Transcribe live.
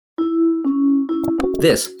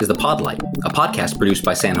This is The Podlight, a podcast produced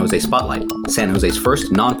by San Jose Spotlight, San Jose's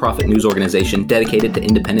first nonprofit news organization dedicated to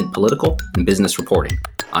independent political and business reporting.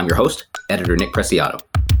 I'm your host, editor Nick Preciado.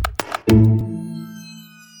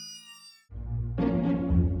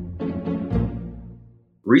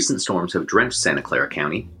 Recent storms have drenched Santa Clara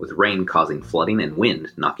County, with rain causing flooding and wind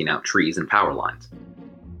knocking out trees and power lines.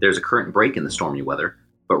 There's a current break in the stormy weather,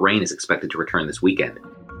 but rain is expected to return this weekend,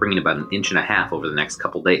 bringing about 1.5 inches over the next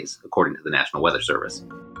couple days, according to the National Weather Service.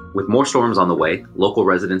 With more storms on the way, local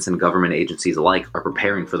residents and government agencies alike are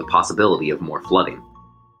preparing for the possibility of more flooding.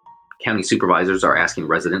 County supervisors are asking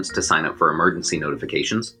residents to sign up for emergency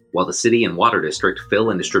notifications, while the city and water district fill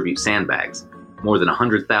and distribute sandbags. More than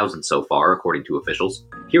 100,000 so far, according to officials.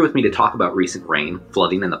 Here with me to talk about recent rain,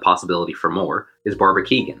 flooding, and the possibility for more is Barbara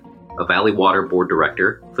Keegan, a Valley Water Board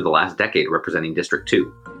Director for the last decade representing District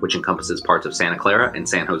 2, which encompasses parts of Santa Clara and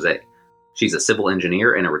San Jose. She's a civil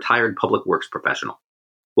engineer and a retired public works professional.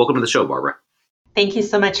 Welcome to the show, Barbara. Thank you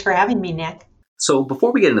so much for having me, Nick. So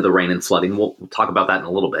before we get into the rain and flooding, we'll talk about that in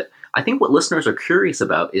a little bit. I think what listeners are curious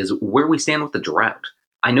about is where we stand with the drought.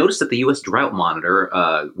 I noticed that the U.S. Drought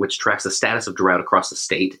Monitor, which tracks the status of drought across the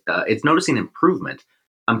state, it's noticing improvement.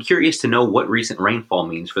 I'm curious to know what recent rainfall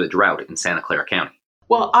means for the drought in Santa Clara County.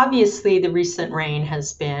 Well, obviously, the recent rain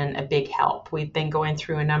has been a big help. We've been going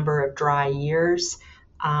through a number of dry years.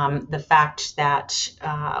 The fact that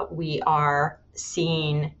we are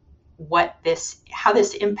seeing how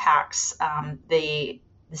this impacts the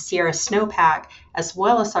Sierra snowpack as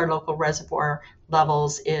well as our local reservoir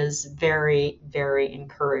levels is very, very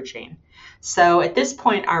encouraging. So at this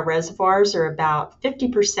point, our reservoirs are about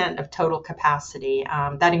 50% of total capacity.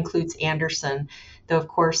 That includes Anderson, though, of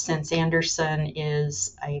course, since Anderson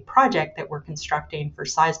is a project that we're constructing for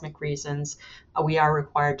seismic reasons, we are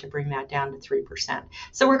required to bring that down to 3%.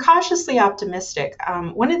 So we're cautiously optimistic.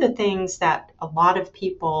 One of the things that a lot of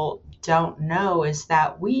people don't know is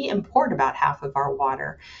that we import about half of our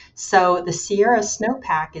water. So the Sierra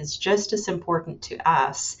snowpack is just as important to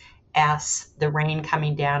us as the rain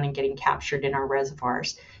coming down and getting captured in our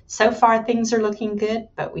reservoirs. So far, things are looking good,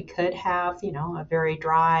 but we could have, a very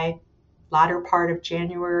dry latter part of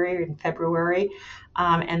January and February,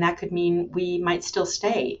 and that could mean we might still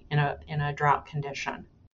stay in a drought condition.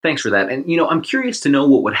 Thanks for that. And, I'm curious to know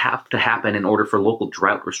what would have to happen in order for local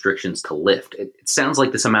drought restrictions to lift. It sounds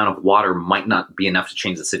like this amount of water might not be enough to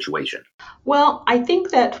change the situation. Well, I think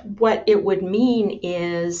that what it would mean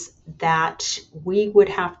is that we would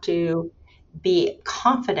have to be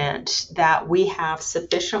confident that we have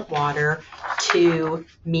sufficient water to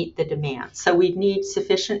meet the demand. So we'd need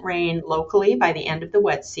sufficient rain locally by the end of the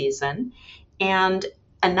wet season and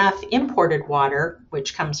enough imported water,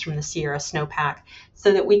 which comes from the Sierra snowpack,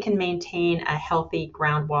 so that we can maintain a healthy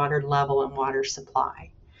groundwater level and water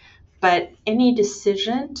supply. But any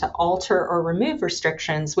decision to alter or remove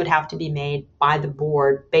restrictions would have to be made by the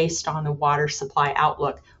board based on the water supply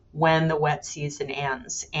outlook when the wet season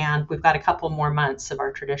ends. And we've got a couple more months of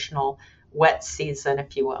our traditional wet season,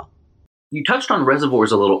 if you will. You touched on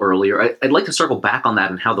reservoirs a little earlier. I'd like to circle back on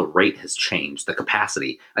that and how the rate has changed, the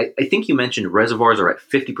capacity. I think you mentioned reservoirs are at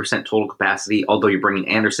 50% total capacity, although you're bringing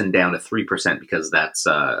Anderson down to 3% because that's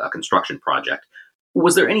a construction project.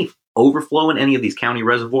 Was there any overflow in any of these county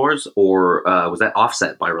reservoirs, or was that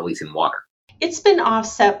offset by releasing water? It's been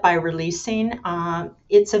offset by releasing.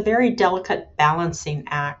 It's a very delicate balancing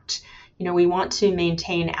act. We want to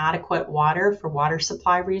maintain adequate water for water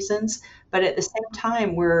supply reasons, but at the same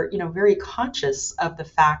time, we're, very conscious of the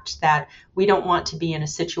fact that we don't want to be in a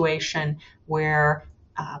situation where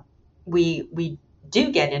we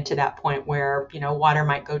do get into that point where, water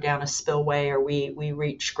might go down a spillway or we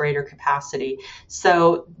reach greater capacity.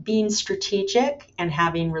 So being strategic and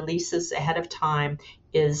having releases ahead of time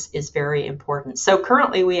is very important. So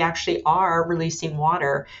currently, we actually are releasing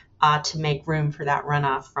water to make room for that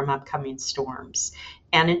runoff from upcoming storms.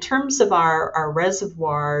 And in terms of our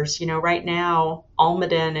reservoirs, right now,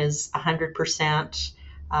 Almaden is 100%,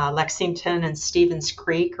 Lexington and Stevens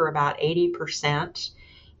Creek are about 80%,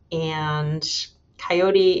 and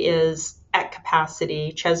Coyote is at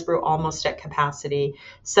capacity, Chesbrough almost at capacity.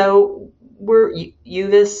 So we're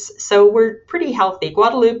pretty healthy.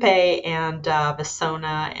 Guadalupe and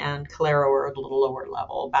Vasona and Calero are at a little lower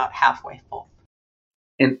level, about halfway full.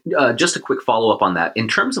 And just a quick follow-up on that. In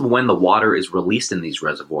terms of when the water is released in these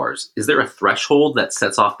reservoirs, is there a threshold that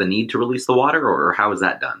sets off the need to release the water, or how is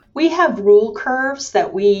that done? We have rule curves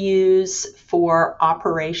that we use for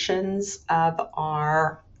operations of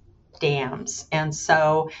our dams. And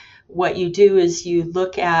so what you do is you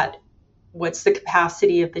look at what's the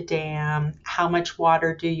capacity of the dam, how much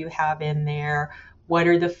water do you have in there, what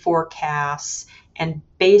are the forecasts, And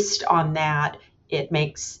based on that,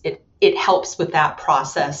 it helps with that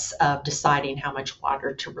process of deciding how much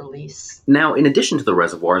water to release. Now, in addition to the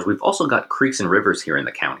reservoirs, we've also got creeks and rivers here in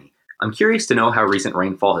the county. I'm curious to know how recent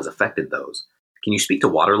rainfall has affected those. Can you speak to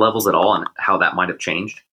water levels at all and how that might have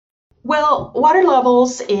changed? Well, water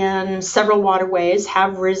levels in several waterways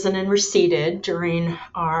have risen and receded during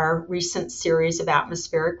our recent series of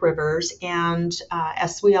atmospheric rivers. And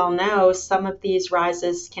as we all know, some of these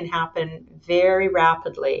rises can happen very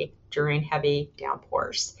rapidly during heavy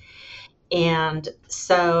downpours. And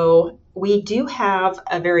so we do have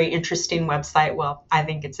a very interesting website. Well, I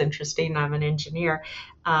think it's interesting. I'm an engineer.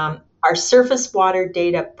 Our surface water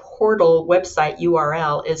data portal website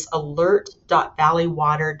URL is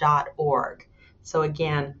alert.valleywater.org. So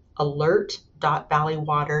again,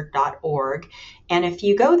 alert.valleywater.org. And if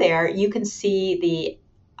you go there, you can see the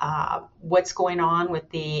what's going on with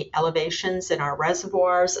the elevations in our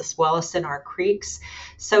reservoirs as well as in our creeks.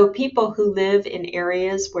 So people who live in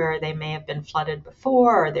areas where they may have been flooded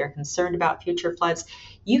before or they're concerned about future floods,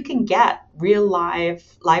 you can get real lifetime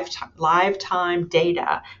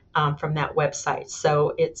data from that website.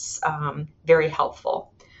 So it's very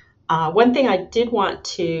helpful. One thing I did want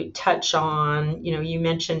to touch on, you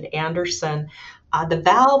mentioned Anderson. The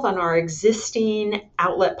valve on our existing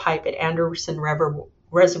outlet pipe at Anderson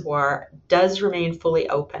Reservoir does remain fully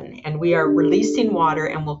open, and we are releasing water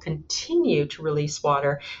and will continue to release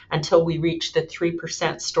water until we reach the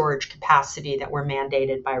 3% storage capacity that we're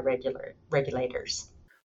mandated by regulators.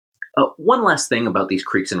 One last thing about these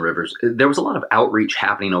creeks and rivers. There was a lot of outreach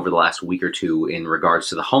happening over the last week or two in regards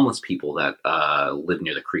to the homeless people that live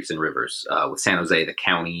near the creeks and rivers, with San Jose, the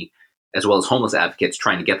county, as well as homeless advocates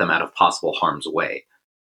trying to get them out of possible harm's way.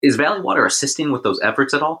 Is Valley Water assisting with those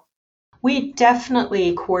efforts at all? We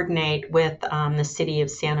definitely coordinate with the city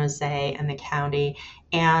of San Jose and the county.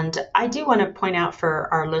 And I do want to point out for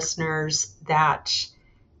our listeners that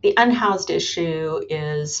the unhoused issue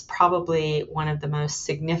is probably one of the most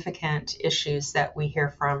significant issues that we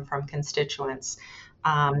hear from constituents,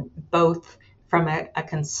 both from a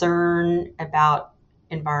concern about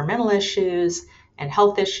environmental issues and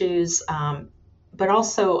health issues, but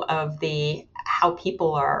also of how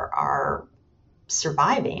people are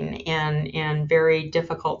surviving in very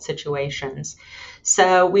difficult situations.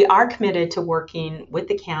 So we are committed to working with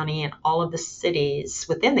the county and all of the cities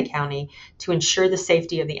within the county to ensure the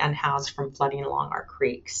safety of the unhoused from flooding along our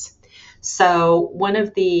creeks. So one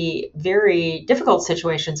of the very difficult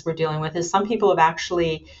situations we're dealing with is some people have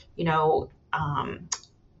actually,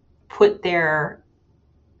 put their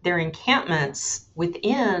encampments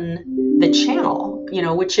within the channel,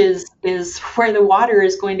 which is where the water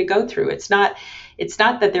is going to go through. It's not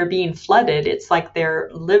that they're being flooded. It's like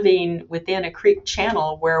they're living within a creek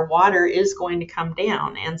channel where water is going to come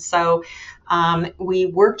down. And so we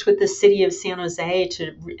worked with the city of San Jose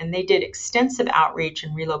and they did extensive outreach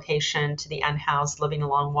and relocation to the unhoused living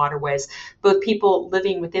along waterways, both people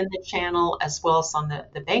living within the channel as well as on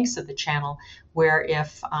the banks of the channel, where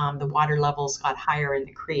if the water levels got higher in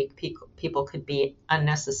the creek, people could be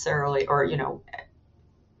unnecessarily or,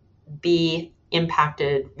 be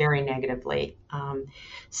impacted very negatively.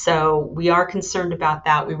 So we are concerned about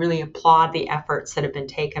that. We really applaud the efforts that have been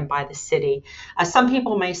taken by the city. Some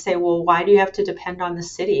people may say, well, why do you have to depend on the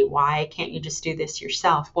city? Why can't you just do this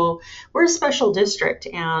yourself? Well, we're a special district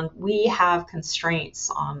and we have constraints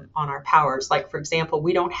on our powers. Like, for example,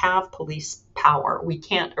 we don't have police power. We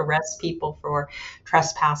can't arrest people for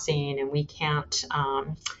trespassing, and we can't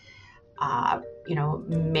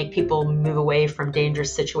make people move away from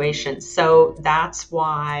dangerous situations. So that's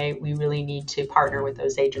why we really need to partner with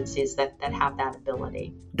those agencies that have that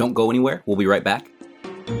ability. Don't go anywhere. We'll be right back.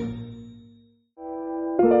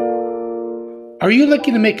 Are you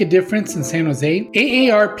looking to make a difference in San Jose?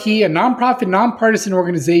 AARP, a nonprofit, nonpartisan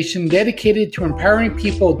organization dedicated to empowering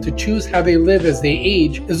people to choose how they live as they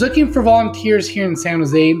age, is looking for volunteers here in San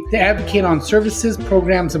Jose to advocate on services,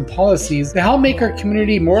 programs, and policies to help make our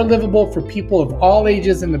community more livable for people of all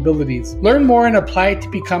ages and abilities. Learn more and apply to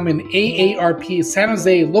become an AARP San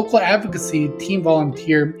Jose local advocacy team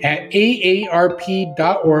volunteer at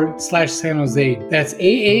aarp.org/San Jose. That's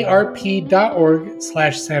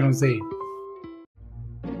aarp.org/San Jose.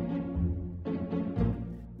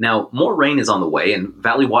 Now, more rain is on the way, and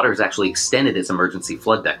Valley Water has actually extended its emergency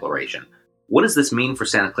flood declaration. What does this mean for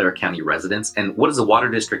Santa Clara County residents, and what is the Water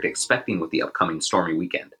District expecting with the upcoming stormy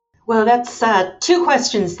weekend? Well, that's two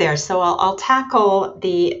questions there, so I'll tackle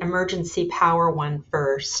the emergency power one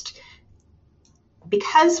first.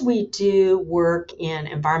 Because we do work in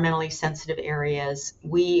environmentally sensitive areas,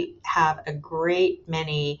 we have a great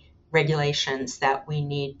many regulations that we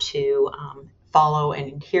need to follow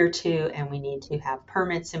and adhere to, and we need to have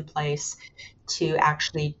permits in place to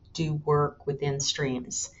actually do work within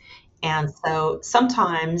streams. And so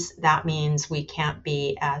sometimes that means we can't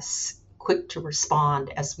be as quick to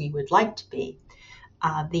respond as we would like to be.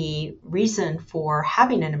 The reason for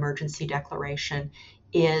having an emergency declaration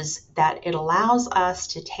is that it allows us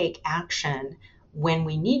to take action when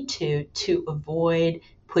we need to avoid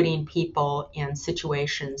putting people in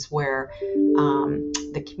situations where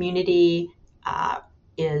the community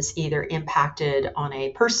is either impacted on a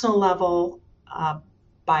personal level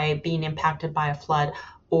by being impacted by a flood,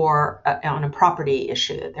 or on a property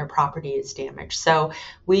issue, that their property is damaged. So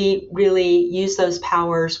we really use those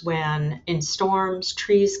powers when in storms,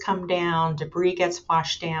 trees come down, debris gets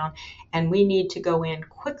washed down, and we need to go in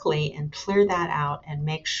quickly and clear that out and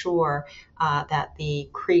make sure that the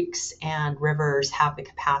creeks and rivers have the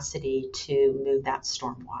capacity to move that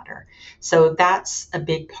storm water. So that's a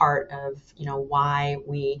big part of why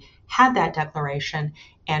we had that declaration,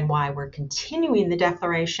 and why we're continuing the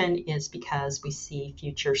declaration is because we see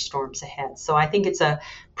future storms ahead. So I think it's a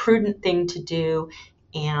prudent thing to do,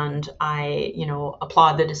 and I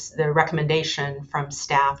applaud the recommendation from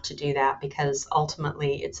staff to do that, because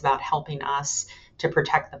ultimately it's about helping us to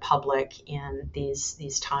protect the public in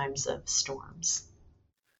these times of storms.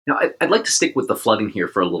 Now, I'd like to stick with the flooding here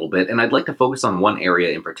for a little bit, and I'd like to focus on one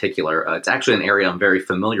area in particular. It's actually an area I'm very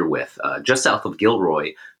familiar with, just south of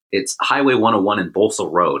Gilroy. It's Highway 101 and Bolsa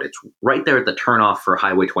Road. It's right there at the turnoff for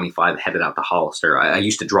Highway 25 headed out to Hollister. I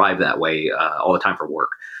used to drive that way all the time for work.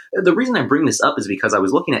 The reason I bring this up is because I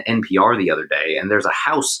was looking at NPR the other day, and there's a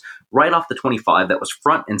house right off the 25 that was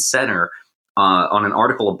front and center on an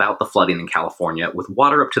article about the flooding in California, with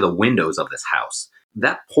water up to the windows of this house.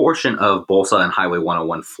 That portion of Bolsa and Highway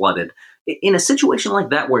 101 flooded. In a situation like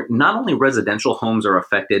that, where not only residential homes are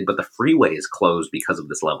affected, but the freeway is closed because of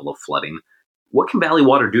this level of flooding, what can Valley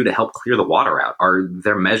Water do to help clear the water out? Are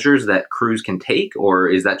there measures that crews can take, or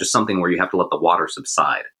is that just something where you have to let the water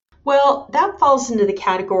subside? Well, that falls into the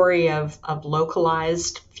category of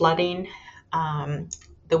localized flooding.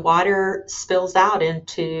 The water spills out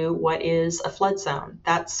into what is a flood zone.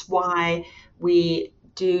 That's why we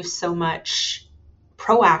do so much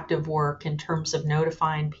proactive work in terms of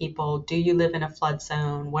notifying people. Do you live in a flood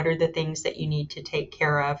zone? What are the things that you need to take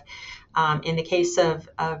care of? In the case of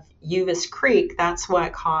Uvis Creek, that's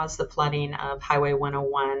what caused the flooding of Highway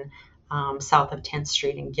 101 south of 10th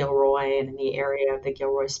Street in Gilroy and in the area of the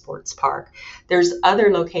Gilroy Sports Park. There's other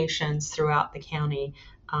locations throughout the county.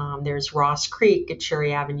 There's Ross Creek at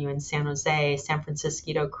Cherry Avenue in San Jose, San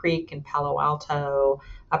Francisco Creek in Palo Alto,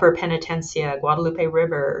 Upper Penitencia, Guadalupe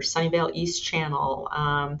River, Sunnyvale East Channel.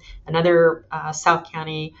 Another South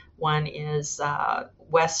County one is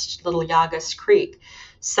West Little Llagas Creek.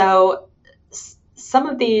 So some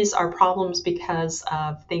of these are problems because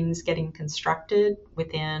of things getting constructed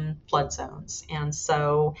within flood zones. And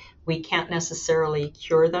so we can't necessarily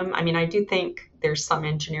cure them. I mean, I do think there's some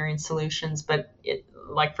engineering solutions, but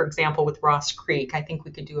like, for example, with Ross Creek, I think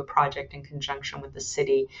we could do a project in conjunction with the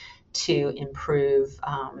city to improve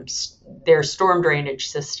their storm drainage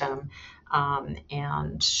system.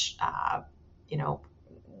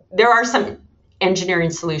 There are some engineering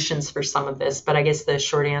solutions for some of this, but I guess the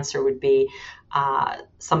short answer would be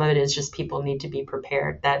some of it is just people need to be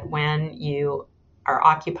prepared that when you are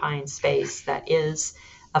occupying space that is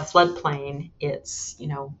a floodplain, it's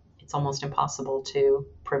almost impossible to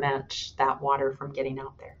prevent that water from getting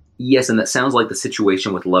out there. Yes, and that sounds like the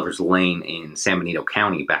situation with Lover's Lane in San Benito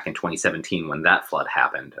County back in 2017 when that flood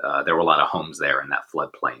happened. There were a lot of homes there in that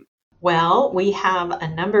floodplain. Well, we have a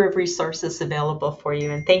number of resources available for you,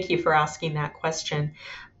 and thank you for asking that question.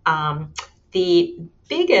 The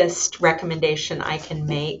biggest recommendation I can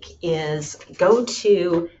make is go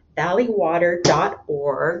to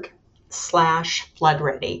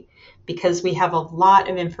valleywater.org/floodready, because we have a lot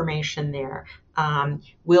of information there.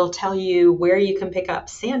 We'll tell you where you can pick up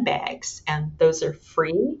sandbags, and those are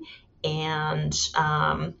free. And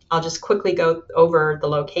I'll just quickly go over the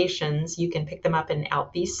locations. You can pick them up in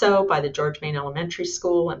Alviso by the George Main Elementary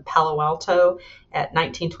School, and Palo Alto at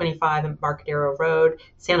 1925 Embarcadero Road,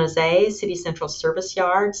 San Jose, City Central Service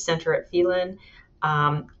Yard, Center at Phelan,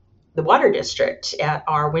 the Water District at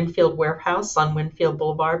our Winfield Warehouse on Winfield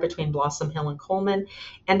Boulevard between Blossom Hill and Coleman,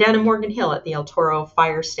 and down in Morgan Hill at the El Toro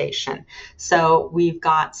Fire Station. So we've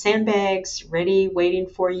got sandbags ready, waiting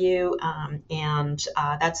for you, and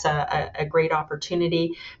that's a great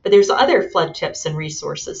opportunity. But there's other flood tips and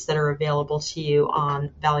resources that are available to you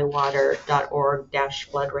on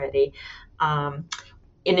valleywater.org/floodready.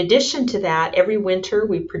 In addition to that, every winter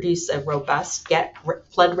we produce a robust Get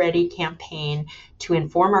Flood Ready campaign to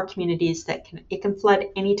inform our communities that it can flood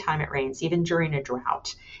anytime it rains, even during a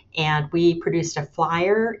drought. And we produced a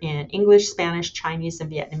flyer in English, Spanish, Chinese,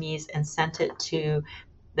 and Vietnamese and sent it to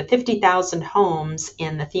the 50,000 homes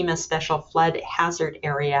in the FEMA Special Flood Hazard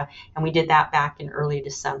Area, and we did that back in early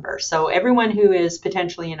December. So everyone who is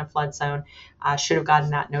potentially in a flood zone should have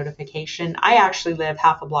gotten that notification. I actually live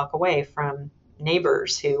half a block away from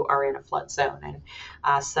neighbors who are in a flood zone,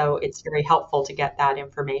 and so it's very helpful to get that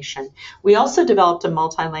information. We also developed a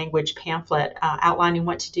multi-language pamphlet outlining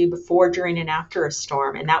what to do before, during, and after a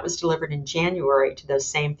storm, and that was delivered in January to those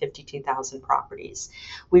same 52,000 properties.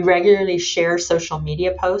 We regularly share social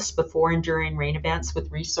media posts before and during rain events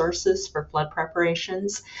with resources for flood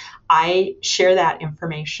preparations. I share that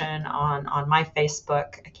information on my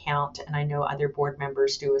Facebook account, and I know other board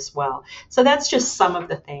members do as well. So that's just some of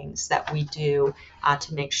the things that we do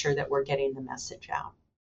to make sure that we're getting the message out.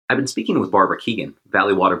 I've been speaking with Barbara Keegan,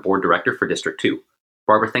 Valley Water Board Director for District 2.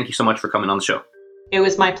 Barbara, thank you so much for coming on the show. It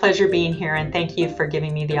was my pleasure being here, and thank you for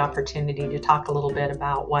giving me the opportunity to talk a little bit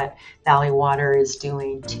about what Valley Water is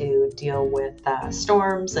doing to deal with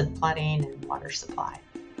storms and flooding and water supply.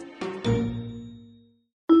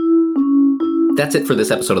 That's it for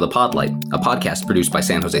this episode of The Podlight, a podcast produced by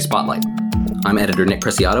San Jose Spotlight. I'm editor Nick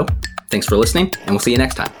Preciado. Thanks for listening, and we'll see you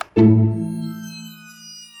next time.